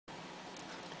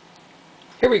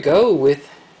Here we go with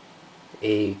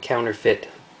a counterfeit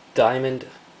Diamond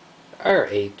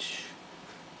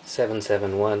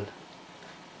RH771.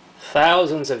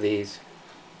 Thousands of these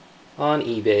on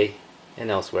eBay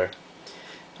and elsewhere.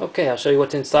 Okay, I'll show you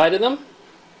what's inside of them.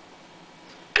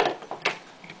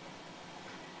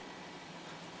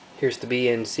 Here's the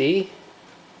BNC.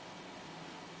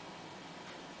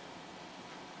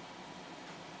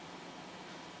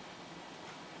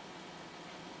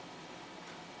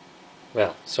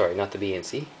 Well, sorry, not the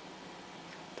BNC.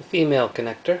 The female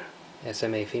connector,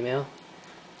 SMA female.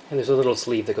 And there's a little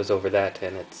sleeve that goes over that,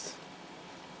 and it's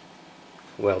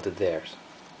welded there.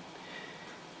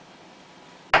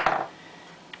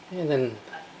 And then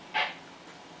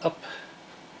up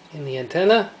in the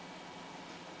antenna,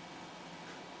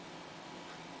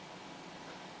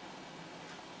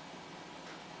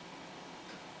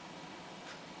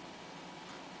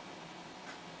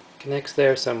 connects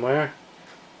there somewhere,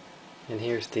 and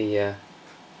here's the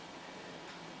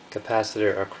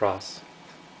capacitor across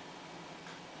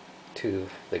to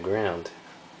the ground,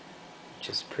 which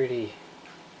is pretty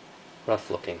rough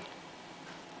looking.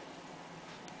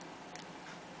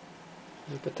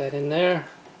 You put that in there.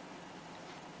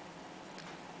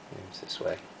 There's this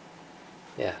way.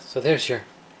 Yeah, so there's your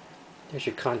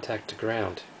contact to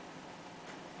ground.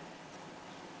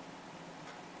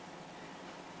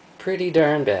 Pretty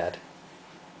darn bad.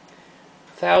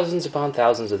 Thousands upon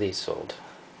thousands of these sold.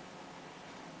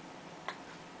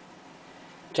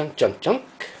 Junk, junk, junk.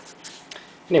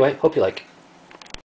 Anyway, hope you like.